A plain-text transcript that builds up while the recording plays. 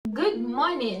Good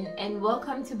morning and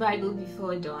welcome to Bible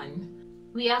Before Dawn.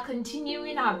 We are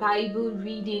continuing our Bible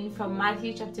reading from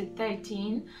Matthew chapter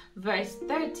 13, verse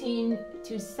 13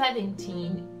 to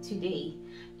 17 today.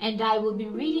 And I will be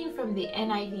reading from the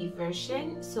NIV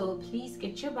version, so please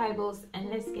get your Bibles and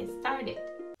let's get started.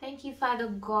 Thank you, Father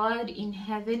God in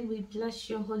heaven. We bless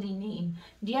your holy name.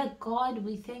 Dear God,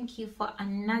 we thank you for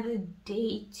another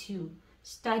day to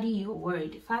study your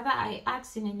word. Father, I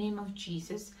ask in the name of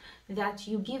Jesus that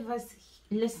you give us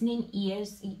listening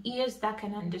ears that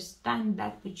can understand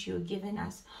that which you're giving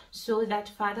us, so that,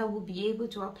 Father, we'll be able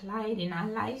to apply it in our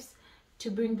lives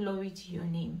to bring glory to your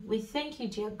name. We thank you,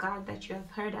 dear God, that you have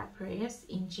heard our prayers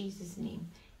in Jesus' name.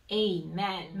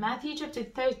 Amen. Matthew chapter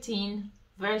 13,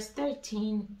 verse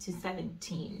 13 to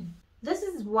 17. This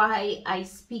is why I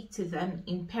speak to them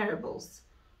in parables.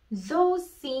 Though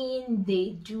seeing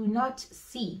they do not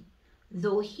see,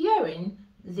 though hearing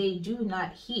they do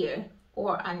not hear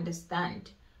or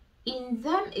understand. In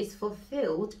them is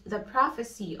fulfilled the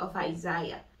prophecy of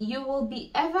Isaiah. You will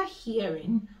be ever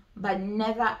hearing, but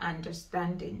never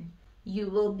understanding. You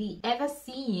will be ever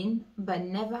seeing, but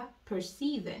never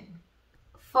perceiving.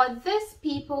 For this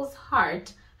people's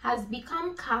heart has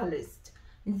become calloused.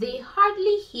 They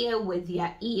hardly hear with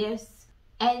their ears,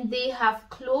 and they have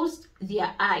closed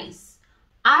their eyes.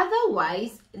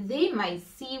 Otherwise, they might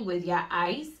see with their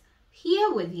eyes,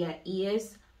 hear with their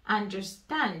ears,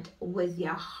 understand with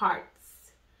their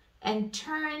hearts, and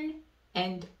turn,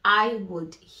 and I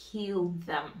would heal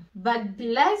them. But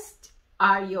blessed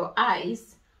are your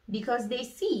eyes, because they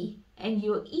see, and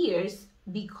your ears,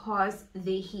 because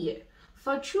they hear.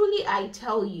 For truly I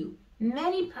tell you,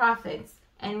 many prophets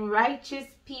and righteous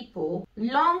people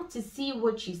long to see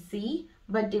what you see,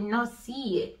 but did not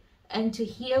see it, and to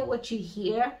hear what you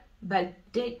hear, but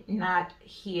did not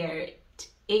hear it.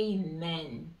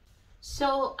 Amen.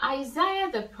 So Isaiah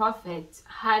the prophet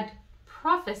had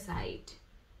prophesied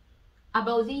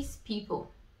about these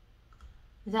people,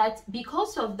 that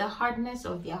because of the hardness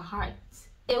of their hearts,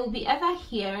 they will be ever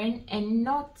hearing and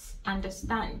not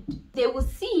understand. They will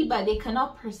see, but they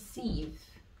cannot perceive.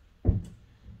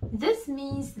 This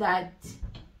means that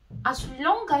as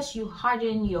long as you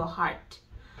harden your heart,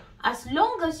 as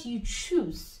long as you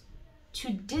choose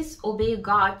to disobey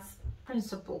God's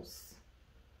principles,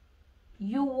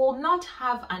 you will not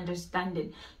have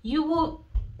understanding. You will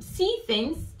see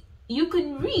things, you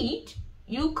can read,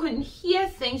 you can hear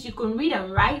things, you can read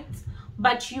and write,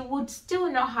 but you would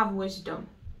still not have wisdom.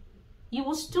 You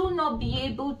will still not be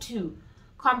able to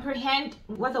comprehend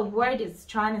what the word is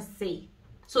trying to say.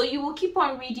 So you will keep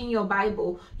on reading your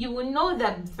Bible. You will know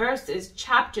that verses,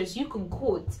 chapters you can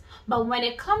quote. But when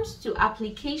it comes to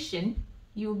application,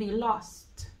 you will be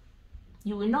lost.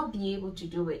 You will not be able to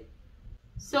do it.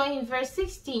 So in verse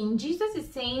 16, Jesus is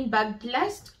saying, but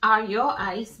blessed are your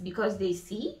eyes because they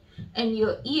see, and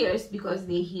your ears because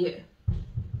they hear.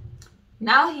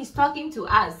 Now he's talking to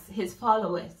us, his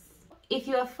followers. If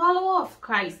you're a follower of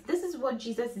Christ, this is what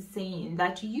Jesus is saying,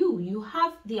 that you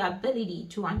have the ability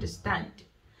to understand.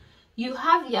 You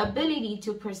have the ability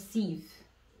to perceive.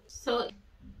 So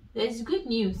there's good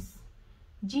news.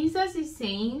 Jesus is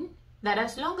saying that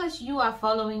as long as you are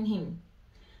following him,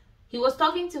 he was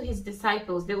talking to his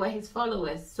disciples, they were his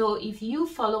followers. So if you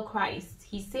follow Christ,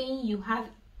 he's saying you have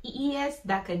ears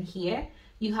that can hear,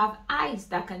 you have eyes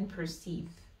that can perceive.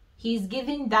 He's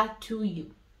giving that to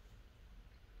you.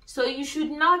 So you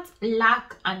should not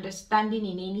lack understanding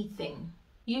in anything.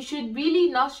 You should really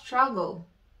not struggle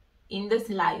in this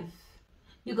life.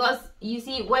 Because you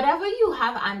see, whatever you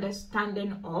have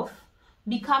understanding of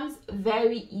becomes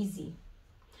very easy.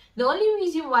 The only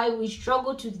reason why we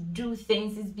struggle to do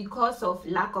things is because of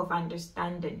lack of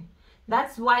understanding.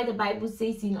 That's why the Bible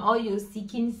says, in all your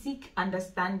seeking, seek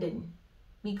understanding.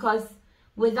 Because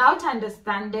without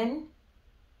understanding,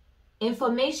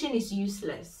 information is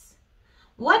useless.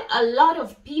 What a lot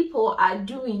of people are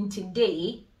doing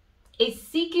today is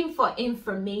seeking for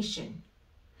information.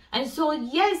 And so,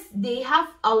 yes, they have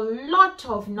a lot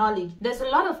of knowledge. There's a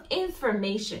lot of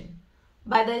information,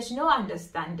 but there's no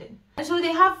understanding. And so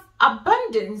they have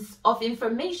abundance of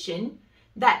information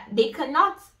that they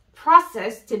cannot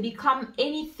process to become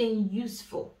anything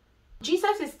useful.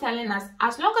 Jesus is telling us,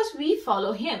 as long as we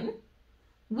follow him,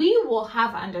 we will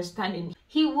have understanding.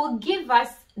 He will give us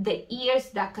the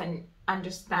ears that can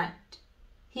understand.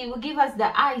 He will give us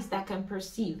the eyes that can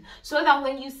perceive. So that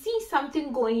when you see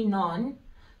something going on,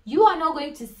 you are not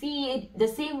going to see it the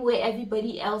same way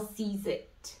everybody else sees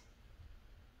it.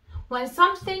 When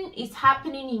something is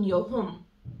happening in your home,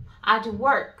 at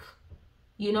work,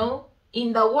 in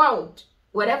the world,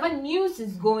 whatever news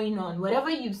is going on, whatever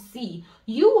you see,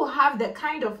 you will have the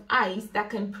kind of eyes that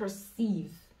can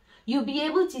perceive. You'll be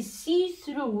able to see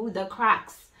through the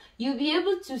cracks. You'll be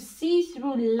able to see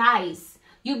through lies.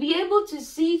 You'll be able to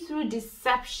see through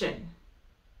deception.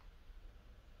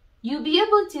 You'll be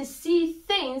able to see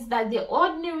things that the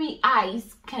ordinary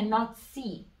eyes cannot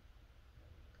see.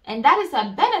 And that is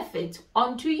a benefit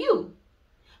unto you.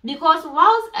 Because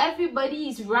whilst everybody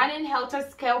is running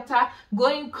helter-skelter,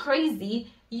 going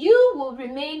crazy, you will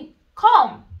remain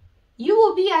calm. You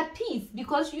will be at peace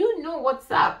because you know what's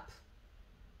up.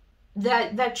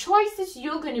 The choices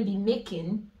you're going to be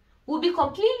making will be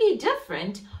completely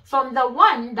different from the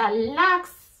one that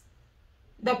lacks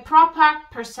the proper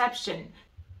perception,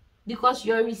 because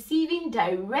you're receiving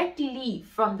directly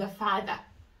from the Father.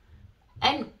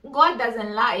 And God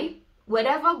doesn't lie.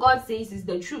 Whatever God says is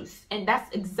the truth, and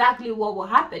that's exactly what will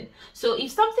happen. So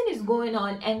if something is going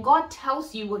on and God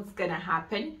tells you what's going to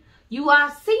happen, you are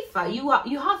safer. You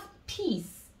have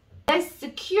peace. There's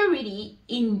security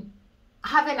in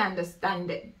having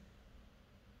understanding.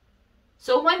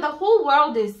 So when the whole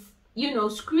world is,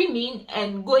 screaming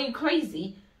and going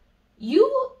crazy,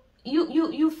 you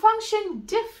function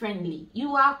differently.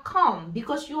 You are calm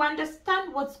because you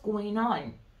understand what's going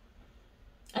on.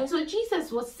 And so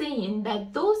Jesus was saying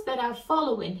that those that are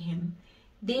following him,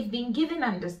 they've been given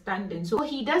understanding. So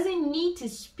he doesn't need to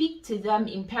speak to them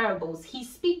in parables. He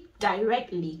speaks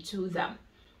directly to them.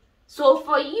 So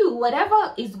for you,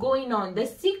 whatever is going on, the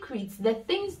secrets, the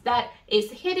things that is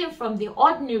hidden from the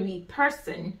ordinary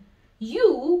person,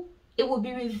 it will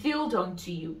be revealed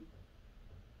unto you.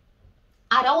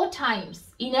 At all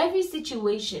times, in every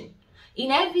situation, in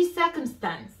every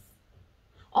circumstance,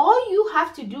 all you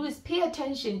have to do is pay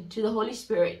attention to the Holy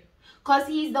Spirit, because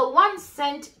he is the one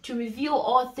sent to reveal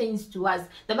all things to us.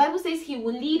 The Bible says he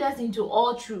will lead us into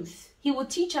all truth. He will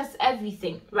teach us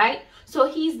everything, right? So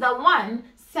he's the one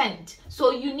sent.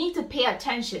 So you need to pay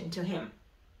attention to him.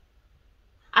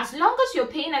 As long as you're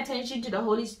paying attention to the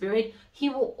Holy Spirit, he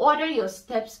will order your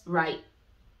steps right.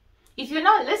 If you're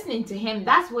not listening to him,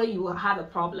 that's where you will have a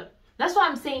problem. That's why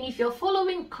I'm saying if you're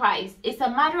following Christ, it's a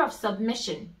matter of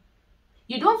submission.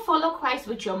 You don't follow Christ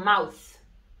with your mouth.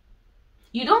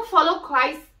 You don't follow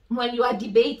Christ when you are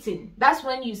debating. That's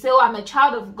when you say, oh, I'm a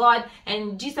child of God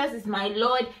and Jesus is my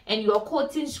Lord, and you're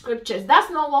quoting scriptures. That's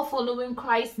not what following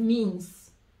Christ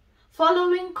means.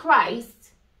 Following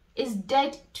Christ is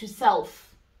dead to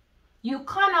self. You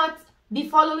cannot be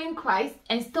following Christ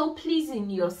and still pleasing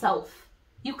yourself.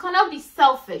 You cannot be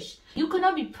selfish. You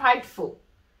cannot be prideful.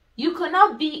 You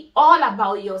cannot be all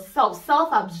about yourself,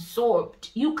 self-absorbed.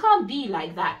 You can't be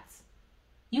like that.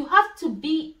 You have to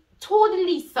be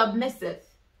totally submissive.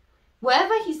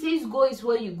 Wherever he says go is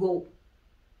where you go.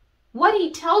 What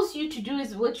he tells you to do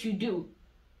is what you do.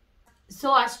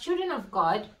 So as children of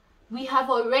God, we have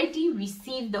already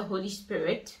received the Holy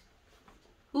Spirit,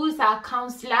 who is our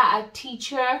counselor, our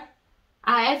teacher,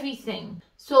 our everything.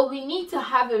 So we need to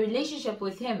have a relationship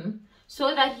with him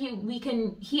so that we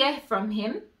can hear from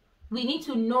him. We need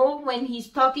to know when he's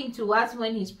talking to us,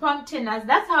 when he's prompting us.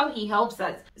 That's how he helps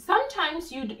us.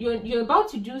 Sometimes you're about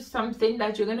to do something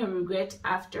that you're going to regret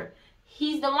after.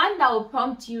 He's the one that will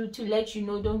prompt you to let you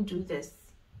know, don't do this.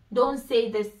 Don't say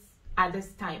this at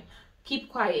this time. Keep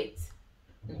quiet.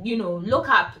 Look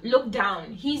up, look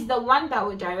down. He's the one that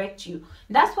will direct you.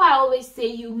 That's why I always say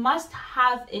you must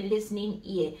have a listening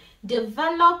ear.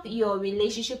 Develop your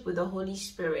relationship with the Holy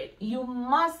Spirit. You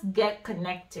must get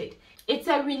connected. It's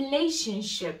a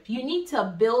relationship. You need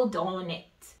to build on it.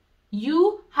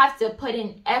 You have to put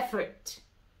in effort.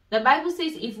 The Bible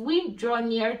says if we draw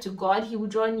near to God, he will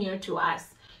draw near to us.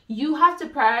 You have to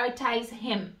prioritize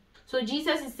him. So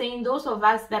Jesus is saying those of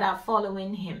us that are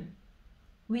following him,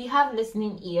 we have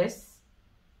listening ears.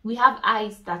 We have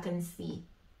eyes that can see.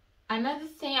 Another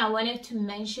thing I wanted to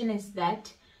mention is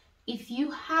that if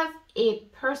you have a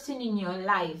person in your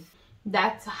life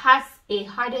that has a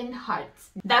hardened heart,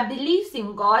 that believes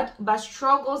in God but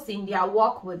struggles in their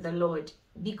walk with the Lord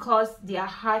because their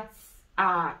hearts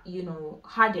are,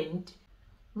 hardened,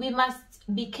 we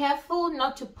must be careful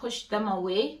not to push them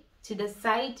away to the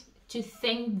side to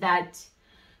think that,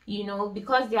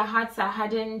 because their hearts are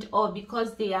hardened or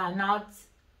because they are not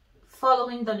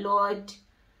following the Lord,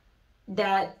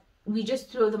 that we just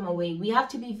throw them away. We have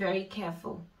to be very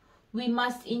careful. We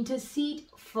must intercede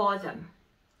for them.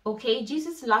 Okay,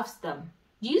 Jesus loves them.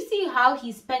 Do you see how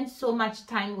he spends so much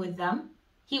time with them?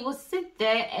 He will sit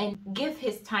there and give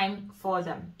his time for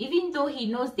them. Even though he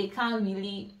knows they can't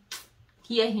really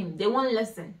hear him, they won't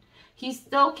listen. He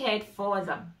still cared for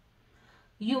them.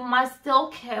 You must still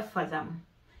care for them.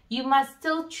 You must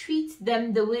still treat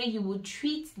them the way you would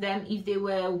treat them if they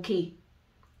were okay.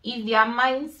 If their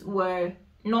minds were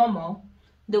normal,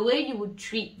 the way you would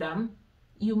treat them,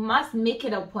 you must make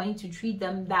it a point to treat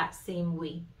them that same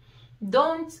way.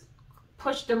 Don't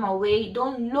push them away.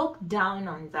 Don't look down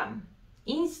on them.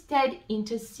 Instead,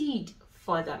 intercede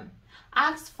for them.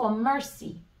 Ask for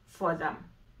mercy for them.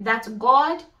 That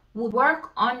God will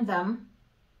work on them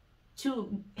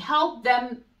to help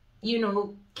them,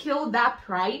 kill that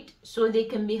pride so they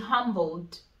can be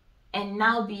humbled and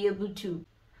now be able to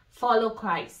follow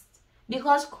Christ.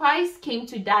 Because Christ came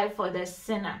to die for the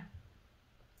sinner.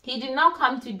 He did not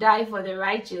come to die for the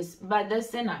righteous, but the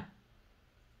sinner.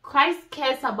 Christ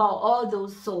cares about all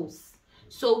those souls.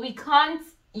 So we can't,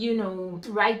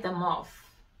 write them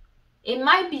off. It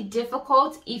might be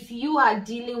difficult if you are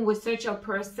dealing with such a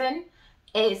person,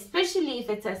 especially if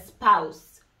it's a spouse.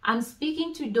 I'm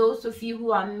speaking to those of you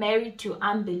who are married to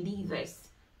unbelievers.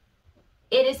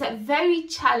 It is a very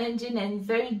challenging and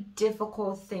very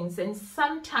difficult thing, and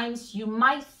sometimes you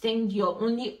might think your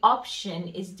only option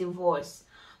is divorce.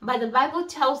 But the Bible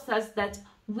tells us that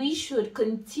we should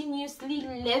continuously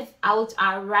live out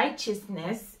our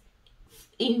righteousness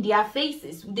in their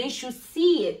faces. They should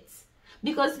see it.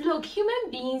 Because look, human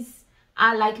beings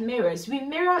are like mirrors. We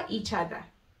mirror each other.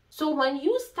 So when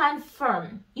you stand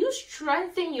firm, you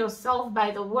strengthen yourself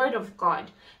by the word of God,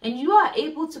 and you are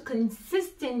able to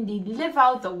consistently live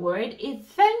out the word,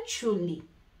 eventually,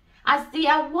 as they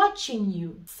are watching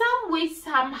you, some way,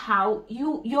 somehow,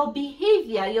 your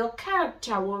behavior, your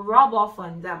character will rub off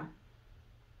on them.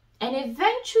 And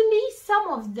eventually, some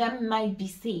of them might be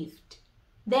saved.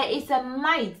 There's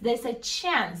a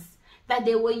chance that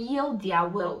they will yield their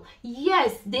will.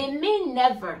 Yes, they may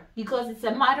never, because it's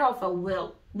a matter of a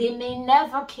will. They may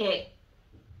never care.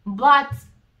 But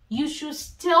you should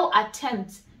still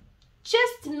attempt.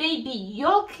 Just maybe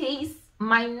your case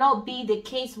might not be the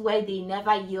case where they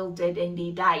never yielded and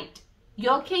they died.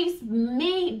 Your case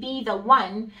may be the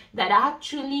one that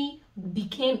actually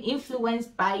became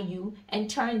influenced by you and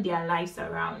turned their lives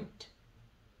around.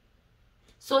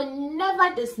 So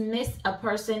never dismiss a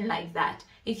person like that.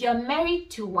 If you're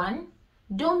married to one,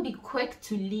 don't be quick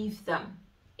to leave them.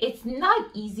 It's not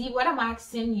easy. What I'm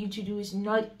asking you to do is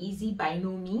not easy by no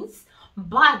means.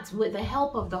 But with the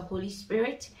help of the Holy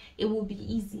Spirit, it will be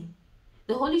easy.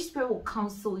 The Holy Spirit will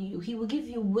counsel you. He will give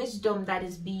you wisdom that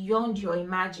is beyond your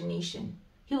imagination.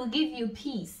 He will give you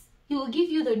peace. He will give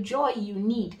you the joy you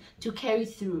need to carry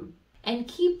through. And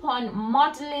keep on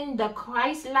modeling the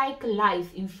Christ-like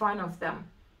life in front of them.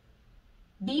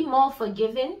 Be more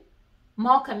forgiving,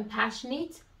 more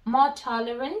compassionate, more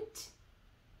tolerant,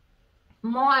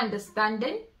 more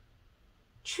understanding.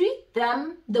 Treat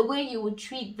them the way you would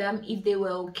treat them if they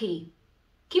were okay.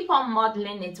 Keep on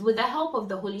modeling it with the help of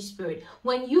the Holy Spirit.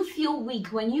 When you feel weak,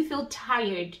 when you feel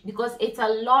tired, because it's a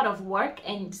lot of work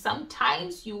and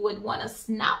sometimes you would want to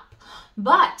snap.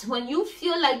 But when you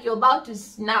feel like you're about to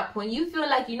snap, when you feel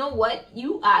like,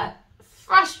 you are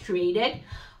frustrated,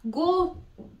 go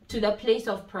to the place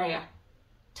of prayer.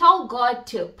 Tell God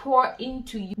to pour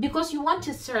into you because you want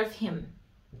to serve Him.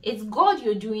 It's God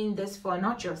you're doing this for,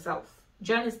 not yourself.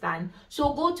 Do you understand?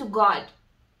 So go to God.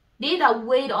 They that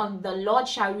wait on the Lord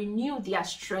shall renew their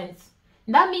strength.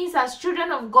 That means as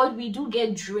children of God, we do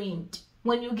get drained.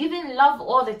 When you're giving love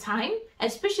all the time,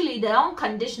 especially the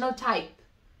unconditional type,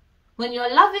 when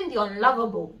you're loving the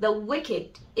unlovable, the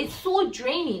wicked, it's so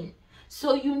draining.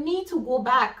 So you need to go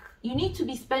back. You need to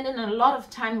be spending a lot of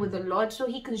time with the Lord so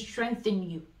He can strengthen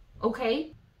you.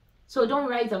 Okay? So don't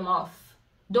write them off.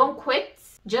 Don't quit.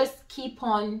 Just keep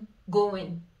on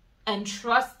going and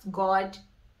trust God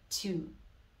to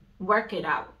work it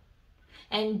out.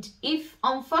 And if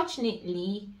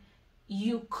unfortunately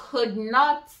you could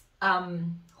not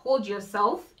hold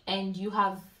yourself and you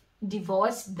have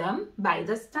divorced them by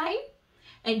this time,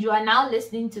 and you are now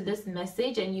listening to this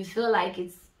message and you feel like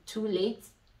it's too late,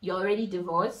 you're already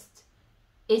divorced,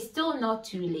 it's still not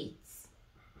too late.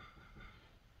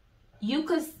 You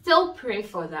could still pray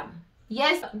for them.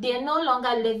 Yes, they're no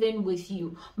longer living with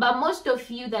you. But most of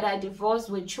you that are divorced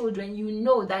with children, you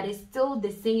know that it's still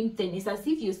the same thing. It's as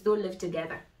if you still live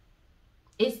together.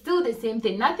 It's still the same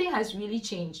thing. Nothing has really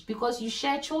changed because you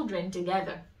share children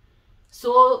together.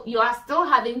 So you are still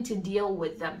having to deal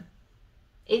with them.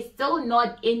 It's still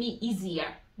not any easier.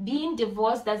 Being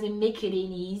divorced doesn't make it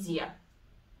any easier.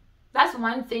 That's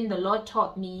one thing the Lord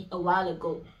taught me a while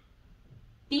ago.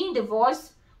 Being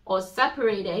divorced or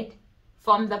separated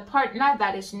from the partner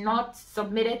that is not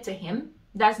submitted to Him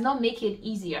does not make it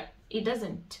easier. It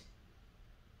doesn't.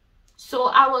 So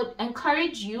I would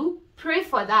encourage you, pray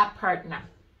for that partner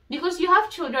because you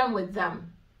have children with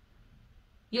them.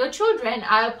 Your children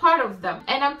are a part of them.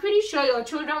 And I'm pretty sure your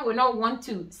children will not want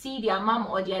to see their mom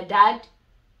or their dad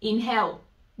in hell.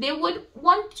 They would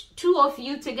want two of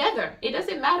you together. It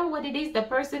doesn't matter what it is the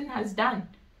person has done.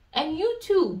 And you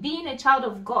too, being a child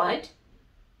of God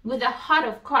with a heart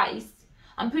of Christ,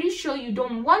 I'm pretty sure you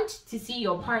don't want to see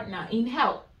your partner in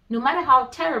hell, no matter how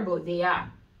terrible they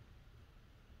are.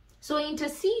 So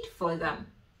intercede for them.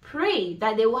 Pray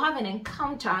that they will have an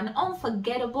encounter, an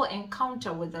unforgettable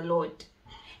encounter with the Lord.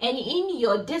 And in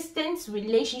your distance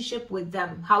relationship with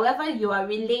them, however you are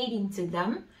relating to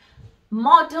them,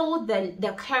 model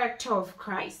the character of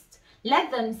Christ.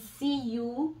 Let them see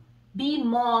you be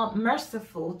more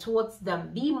merciful towards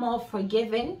them, be more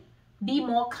forgiving, be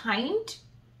more kind.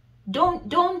 Don't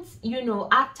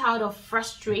act out of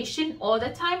frustration all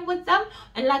the time with them.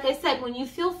 And like I said, when you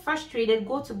feel frustrated,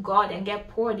 go to God and get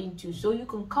poured into so you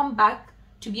can come back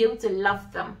to be able to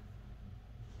love them.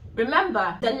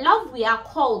 Remember, the love we are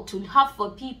called to have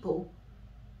for people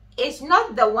is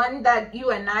not the one that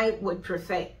you and I would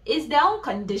prefer. It's the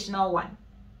unconditional one.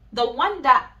 The one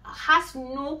that has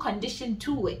no condition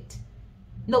to it.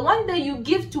 The one that you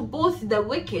give to both the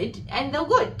wicked and the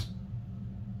good.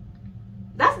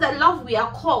 That's the love we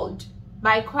are called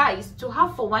by Christ to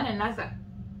have for one another.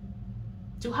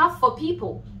 To have for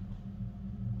people.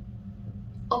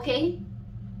 Okay?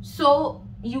 So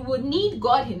you would need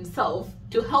God himself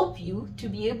to help you to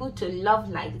be able to love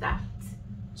like that.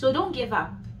 So don't give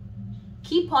up.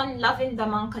 Keep on loving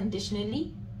them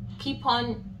unconditionally. Keep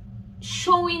on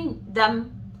showing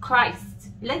them Christ.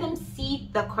 Let them see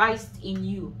the Christ in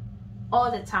you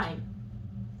all the time.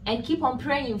 And keep on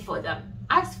praying for them.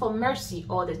 Ask for mercy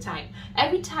all the time.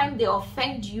 Every time they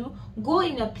offend you, go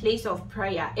in a place of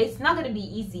prayer. It's not going to be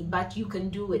easy, but you can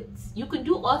do it. You can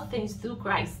do all things through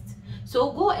Christ.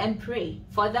 So go and pray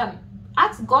for them.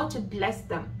 Ask God to bless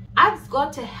them. Ask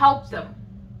God to help them.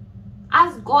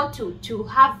 Ask God to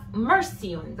have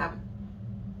mercy on them.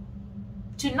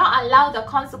 To not allow the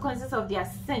consequences of their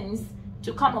sins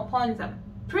to come upon them.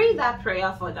 Pray that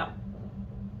prayer for them.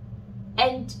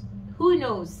 And who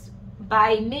knows,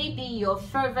 by maybe your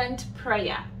fervent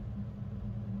prayer,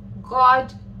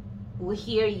 God will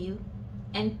hear you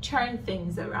and turn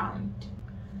things around.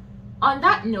 On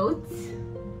that note,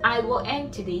 I will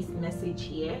end today's message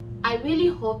here. I really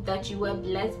hope that you were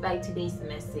blessed by today's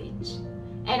message.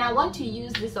 And I want to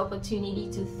use this opportunity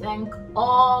to thank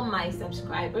all my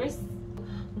subscribers.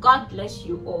 God bless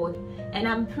you all. And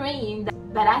I'm praying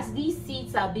that as these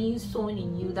seeds are being sown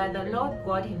in you, that the Lord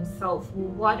God himself will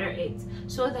water it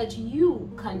so that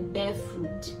you can bear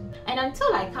fruit. And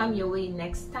until I come your way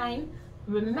next time,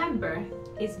 remember,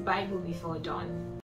 it's Bible Before Dawn.